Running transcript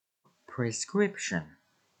Prescription.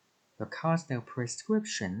 The cost of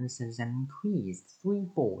prescriptions has increased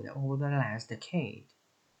threefold over the last decade.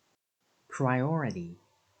 Priority.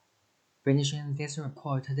 Finishing this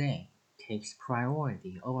report today takes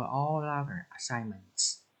priority over all other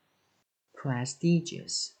assignments.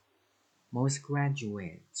 Prestigious. Most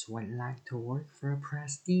graduates would like to work for a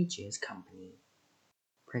prestigious company.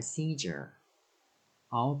 Procedure.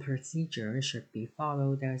 All procedures should be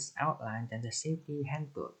followed as outlined in the safety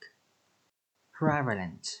handbook.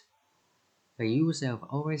 Prevalent. The use of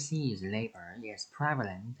overseas labor is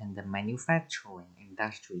prevalent in the manufacturing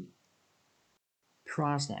industry.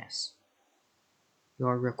 Process.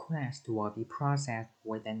 Your request will be processed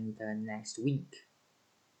within the next week.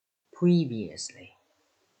 Previously.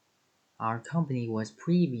 Our company was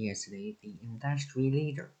previously the industry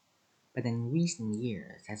leader, but in recent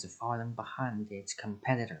years has fallen behind its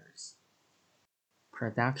competitors.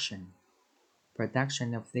 Production.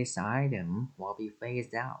 Production of this item will be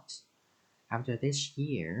phased out. After this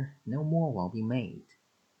year, no more will be made.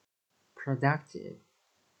 Productive.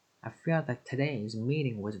 I feel that today's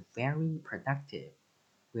meeting was very productive.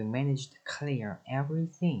 We managed to clear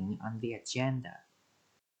everything on the agenda.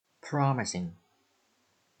 Promising.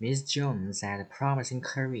 Ms. Jones had a promising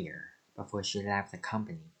career before she left the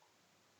company.